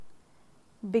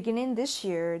Beginning this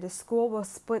year, the school will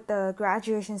split the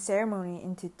graduation ceremony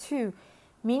into two,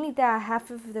 meaning that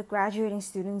half of the graduating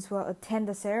students will attend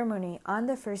the ceremony on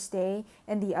the first day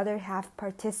and the other half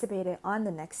participated on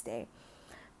the next day.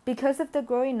 Because of the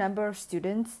growing number of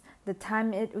students, the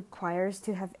time it requires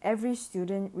to have every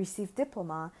student receive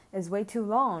diploma is way too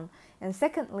long, and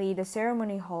secondly, the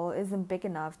ceremony hall isn't big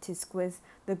enough to squeeze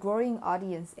the growing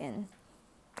audience in.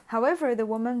 However, the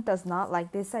woman does not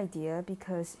like this idea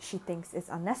because she thinks it's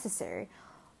unnecessary.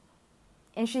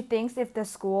 And she thinks if the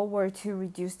school were to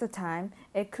reduce the time,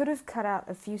 it could have cut out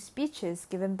a few speeches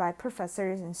given by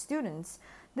professors and students.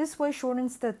 This way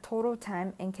shortens the total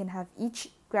time and can have each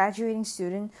graduating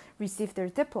student receive their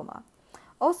diploma.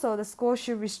 Also, the school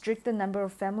should restrict the number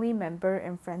of family members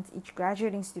and friends each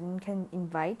graduating student can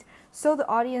invite, so the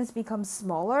audience becomes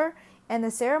smaller and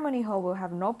the ceremony hall will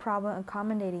have no problem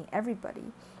accommodating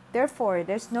everybody. Therefore,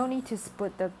 there's no need to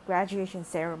split the graduation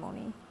ceremony.